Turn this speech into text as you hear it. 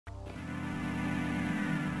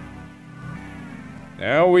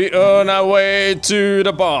Now we earn our way to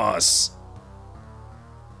the boss.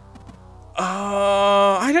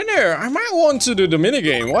 I don't know. I might want to do the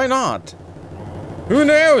minigame. Why not? Who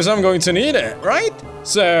knows? I'm going to need it, right?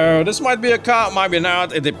 So this might be a cut, might be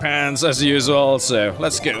not. It depends as usual. So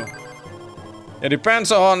let's go. It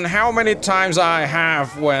depends on how many times I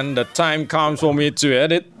have when the time comes for me to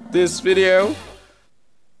edit this video.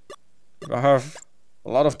 If I have a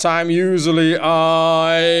lot of time, usually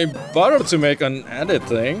I bother to make an edit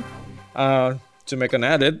thing. But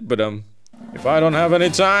if I don't have any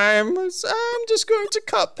time, I'm just going to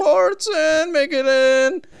cut parts and make it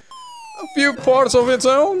in a few parts of its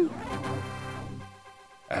own.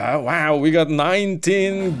 Wow, we got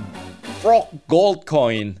 19 frog gold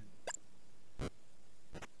coin.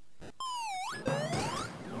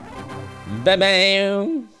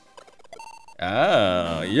 Bam!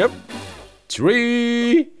 Yep.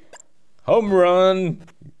 3 home run.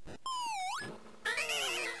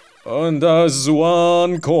 And that's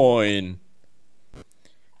 1 coin.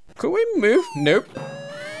 Could we move? Nope.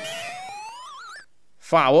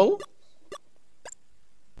 Foul.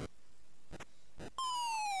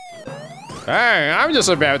 Hey, I'm just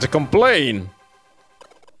about to complain.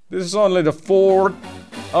 This is only the fourth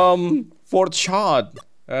shot,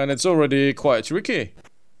 and it's already quite tricky.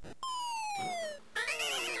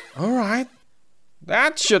 Alright.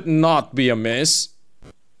 That should not be a miss.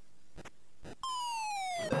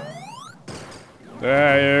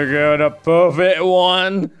 There you go, the perfect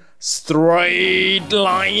one. Straight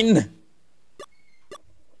line.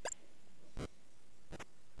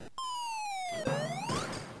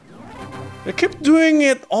 They keep doing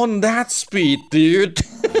it on that speed, dude.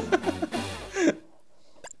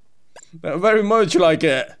 Very much like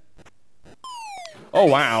it. Oh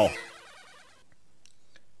wow.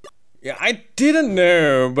 Yeah, I didn't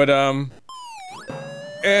know, but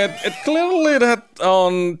it clearly that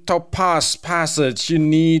on Topaz Passage you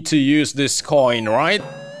need to use this coin, right?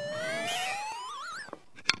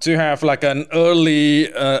 To have like an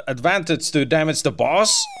early advantage to damage the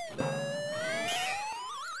boss.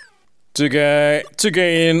 To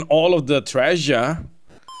gain all of the treasure.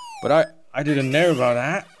 But I didn't know about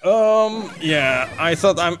that. Yeah, I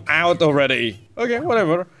thought I'm out already. Okay,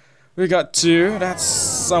 whatever. We got 2, that's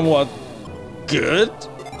somewhat good.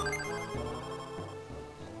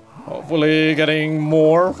 Hopefully getting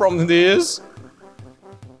more from this.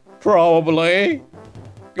 Probably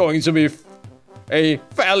going to be a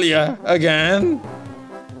failure again.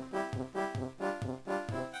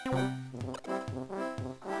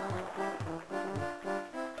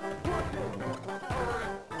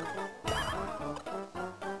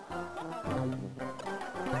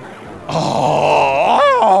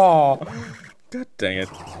 Oh, god dang it.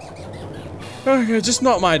 Okay, just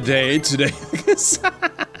not my day today.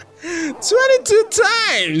 22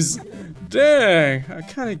 times! Dang, I'm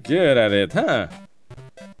kinda good at it, huh?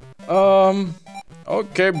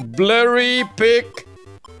 Okay, blurry pick.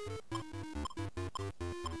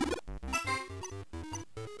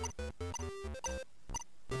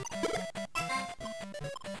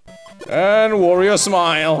 And Wario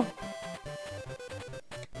smile.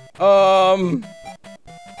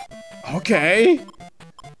 Okay.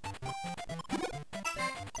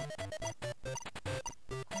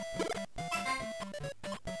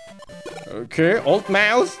 Okay, alt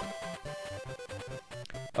mouth.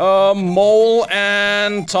 Mole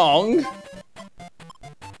and tongue.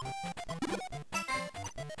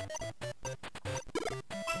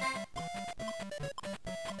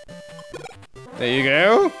 There you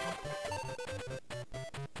go.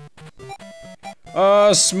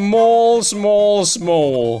 Small.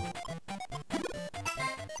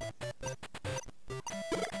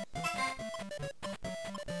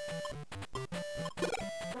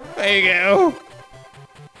 There you go.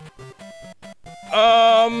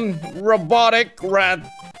 Robotic rat.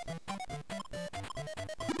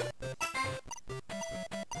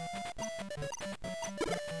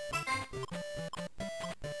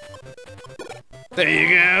 There you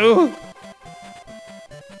go.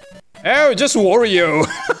 Oh, just Wario.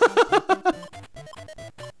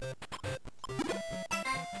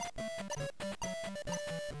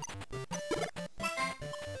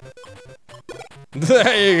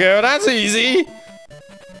 There you go, that's easy.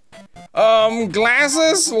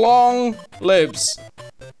 Glasses, long lips.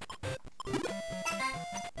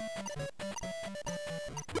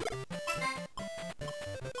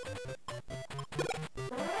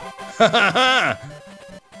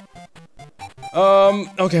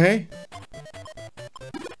 Okay.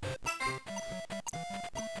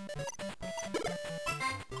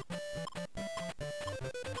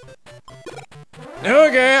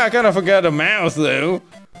 Okay, I kind of forgot the mouse though.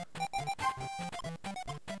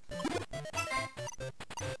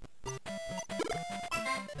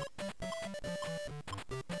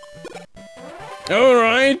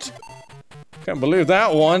 Alright. Can't believe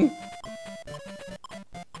that one.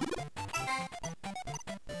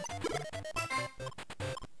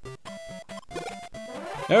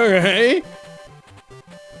 Okay.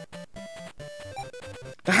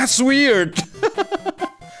 That's weird.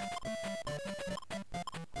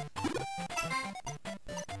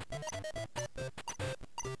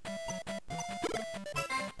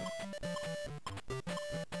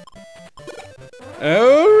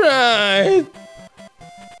 Alright.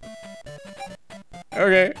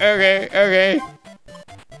 Okay.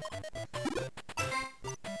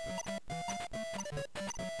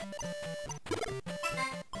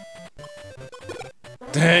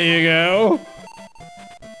 There you go.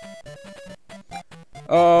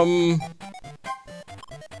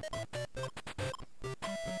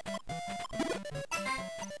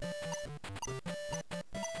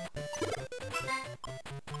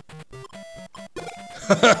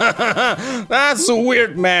 That's a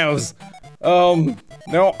weird mouse.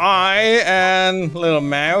 No eye and little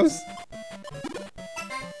mouse.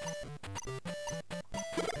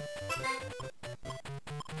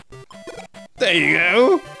 There you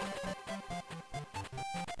go.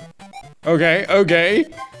 Okay.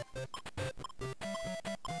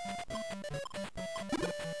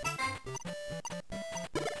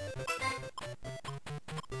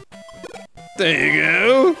 There you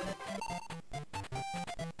go.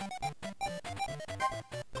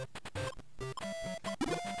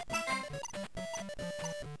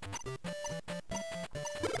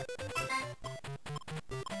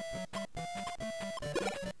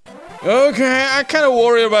 Okay, I kind of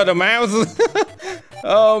worry about the mouth.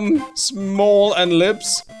 Small and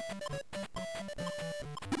lips.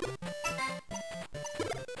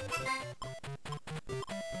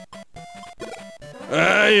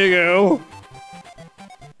 There you go.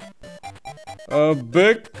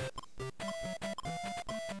 Big.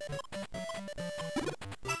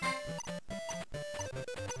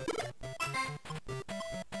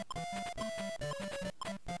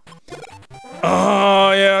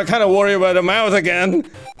 Oh, yeah, I kind of worry about the mouth again.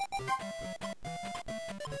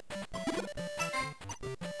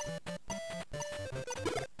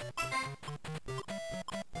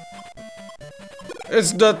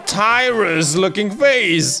 It's the Tyrus looking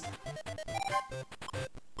face.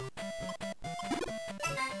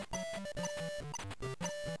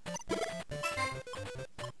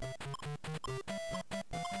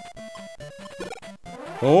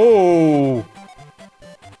 Oh.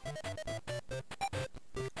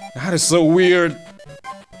 That is so weird.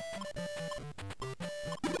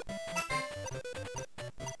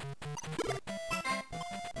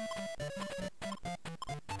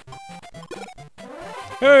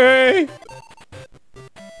 Hey!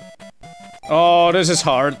 Oh, this is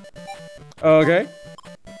hard. Okay.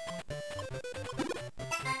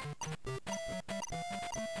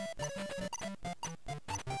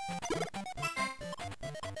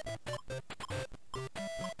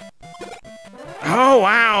 Oh,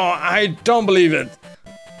 wow! I don't believe it.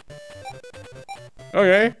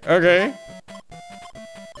 Okay.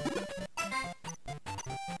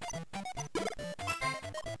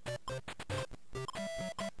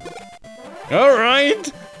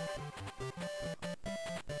 Alright!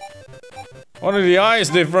 One of the eyes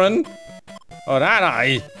different. Oh, that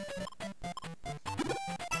eye.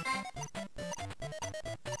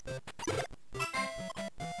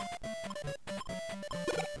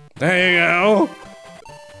 There you go.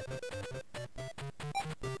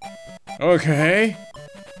 Okay.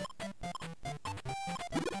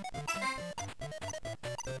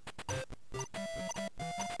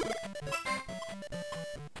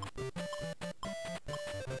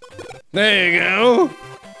 There you go.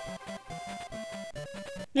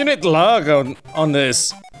 You need luck on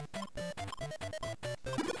this.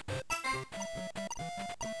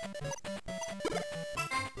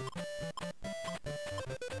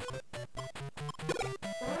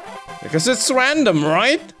 Because it's random,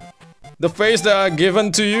 right? The face that are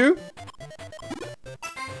given to you.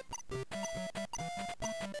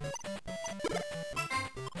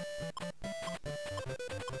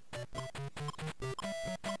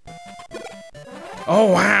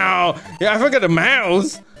 Oh wow! Yeah, I forgot the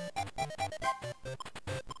mouse.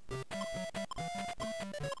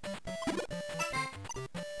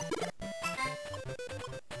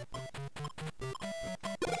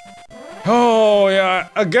 Oh yeah,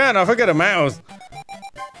 again I forgot the mouse.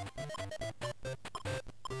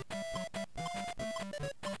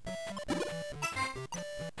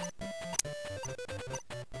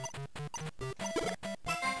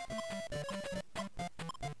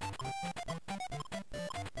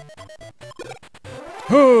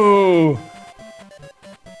 Whew.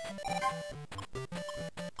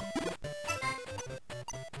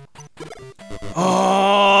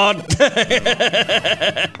 Oh,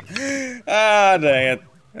 ah, dang it.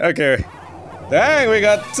 Okay. Dang, we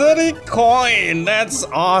got 30 coin. That's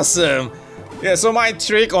awesome. Yeah, so my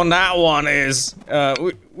trick on that one is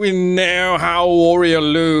we know how Wario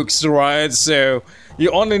looks, right? So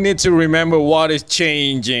you only need to remember what is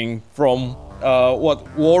changing from what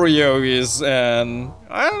Wario is, and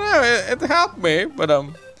I don't know, it helped me, but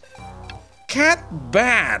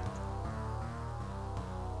Catbat.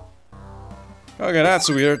 Okay, that's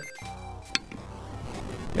weird.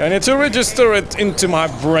 Yeah, I need to register it into my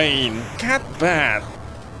brain. Catbat.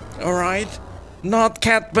 Alright. Not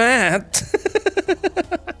Catbat.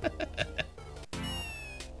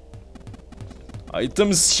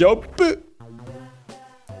 Items shop.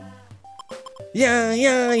 Yeah,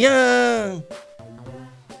 yeah, yeah.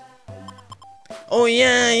 Oh,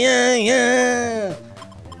 yeah, yeah, yeah.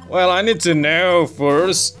 Well, I need to know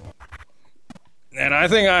first. And I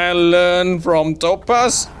think I learned from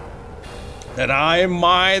Topaz that I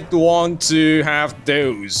might want to have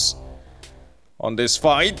those on this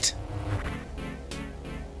fight.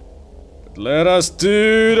 But let us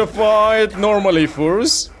do the fight normally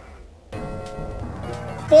first.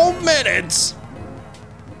 4 minutes.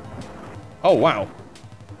 Oh wow.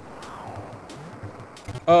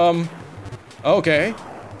 Okay.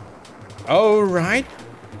 All right.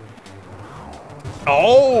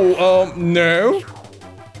 Oh, no.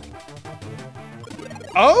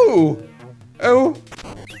 Oh. Oh.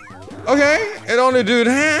 Okay, it only do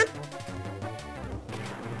that.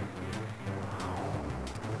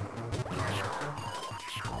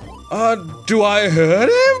 Do I hurt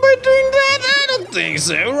him by doing that? I don't think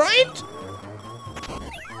so, right?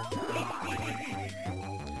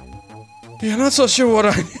 Yeah, not so sure what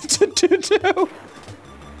I need to do though.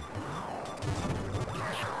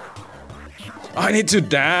 I need to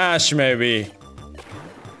dash, maybe.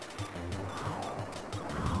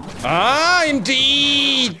 Ah,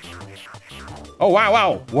 indeed! Oh, wow,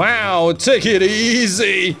 wow, wow, take it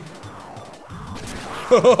easy!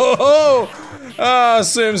 Ah,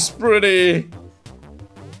 seems pretty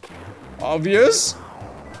obvious.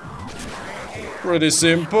 Pretty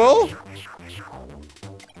simple.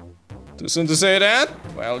 Too soon to say that?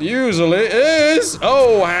 Well, usually is.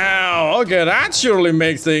 Oh, wow, okay, that surely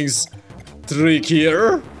makes things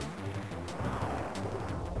trickier.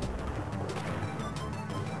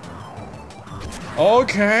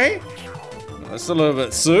 Okay. That's a little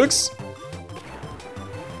bit sucks.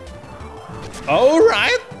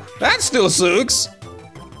 Alright. That still sucks.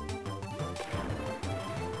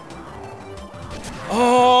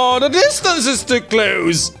 Oh, the distance is too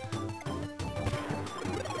close.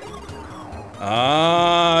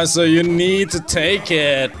 Ah, so you need to take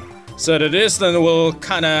it. So the distance will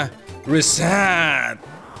kinda reset.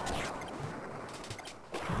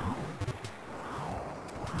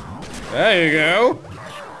 There you go.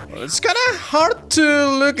 Well, it's kinda hard to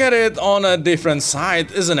look at it on a different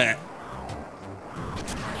side, isn't it?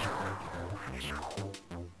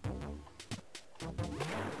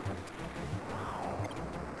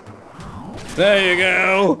 There you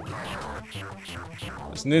go.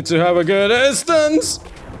 Just need to have a good distance.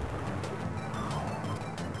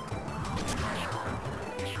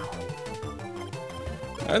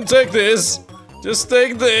 And take this. Just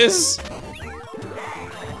take this.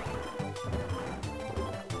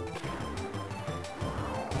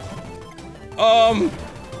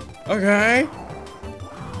 Okay.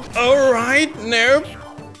 Alright, nope.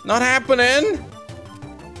 Not happening.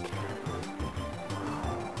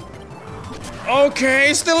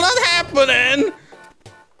 Okay, still not happening.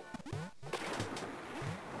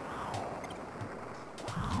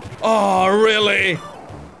 Oh, really?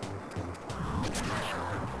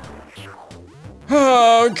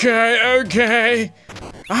 Okay, okay.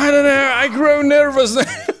 I don't know, I grow nervous now.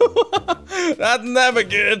 That's never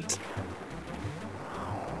good.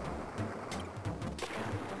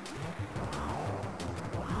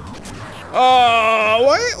 Oh,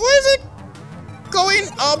 why is it going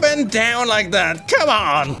up and down like that? Come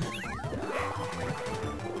on!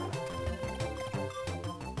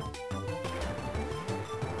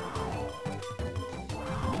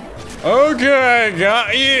 Okay,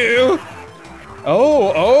 got you.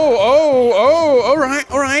 Oh,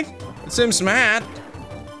 alright. It seems mad.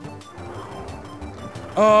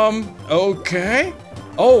 Okay.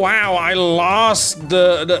 Oh wow, I lost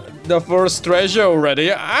the first treasure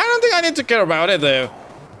already. I don't think I need to care about it though.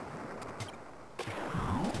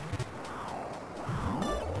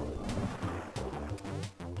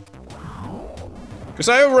 Because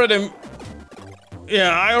I already...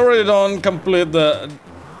 Yeah, I already don't complete the...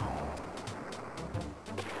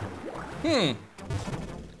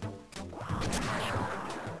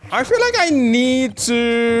 I feel like I need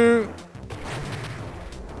to...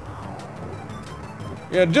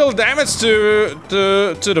 Yeah, deal damage to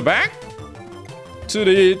the back? To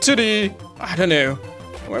the... I don't know.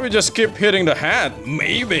 Maybe just keep hitting the head.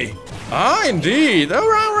 Maybe. Ah, indeed.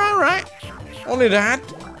 Alright. Only that.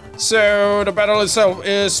 So the battle itself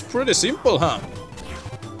is pretty simple, huh?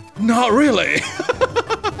 Not really.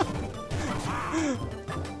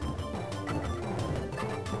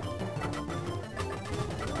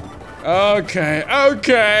 Okay.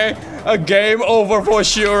 A game over for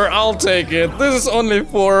sure. I'll take it. This is only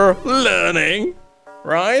for learning,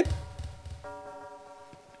 right?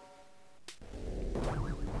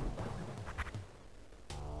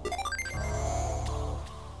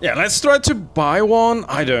 Yeah, let's try to buy one.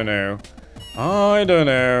 I don't know.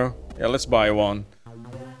 Yeah, let's buy one.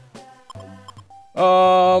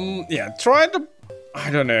 Yeah, try to... I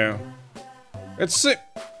don't know. It's...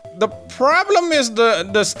 The problem is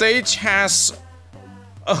the stage has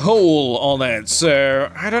a hole on it,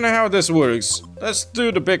 so I don't know how this works. Let's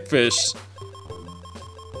do the big fish.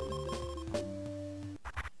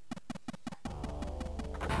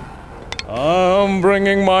 I'm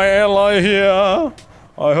bringing my ally here.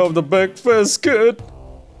 I hope the big fish could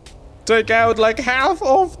take out like half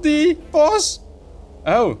of the boss.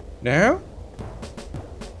 Oh, no?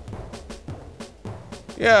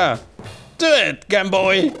 Yeah. Do it, Game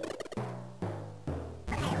Boy!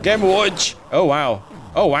 Game Watch! Oh wow!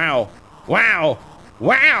 Wow!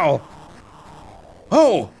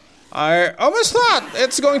 Oh! I almost thought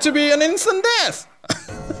it's going to be an instant death!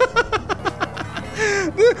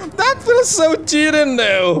 That feels so cheating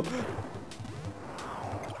though!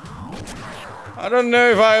 I don't know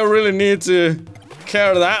if I really need to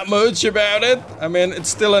care that much about it. I mean, it's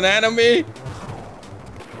still an enemy.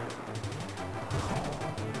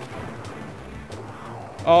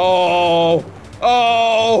 Oh!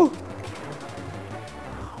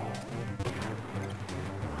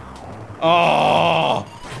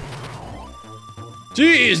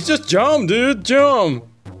 Jeez, just jump, dude, jump!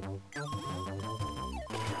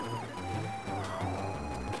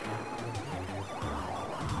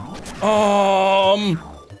 Oh,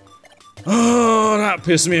 that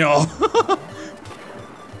pissed me off.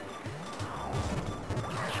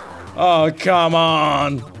 Oh, come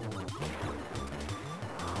on.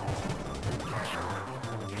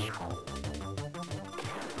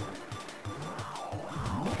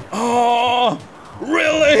 Oh,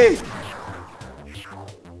 really?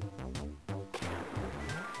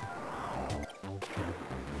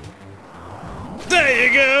 There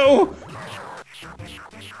you go.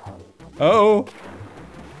 Oh.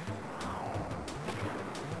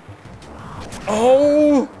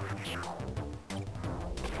 Oh.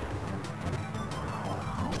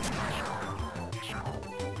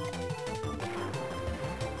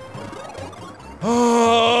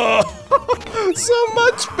 Oh. So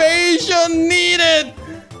much patience needed.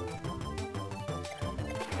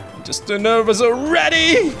 Just too nervous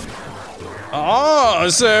already. Oh,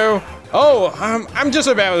 so. Oh, I'm just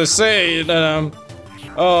about to say that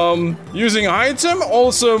using item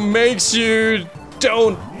also makes you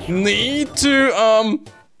don't need to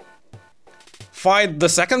fight the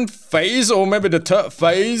second phase or maybe the third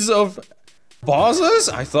phase of bosses?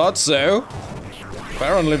 I thought so.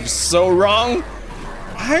 Apparently so wrong.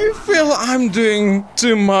 I feel I'm doing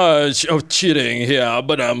too much of cheating here,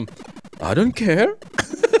 but I don't care.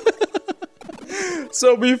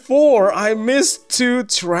 So before I missed 2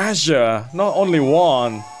 treasure, not only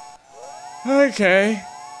 1. Okay.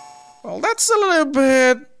 Well, that's a little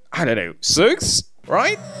bit, I don't know, 6,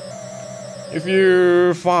 right? If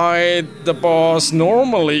you fight the boss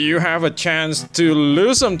normally, you have a chance to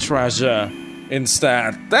lose some treasure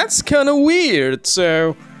instead. That's kind of weird.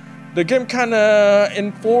 So the game kind of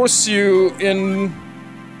enforces you in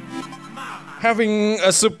having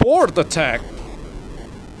a support attack.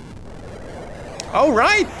 All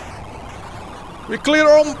right, we clear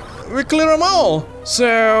them all.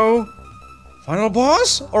 So, final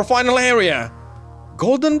boss or final area?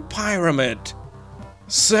 Golden Pyramid.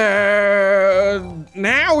 So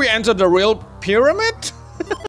now we enter the real pyramid.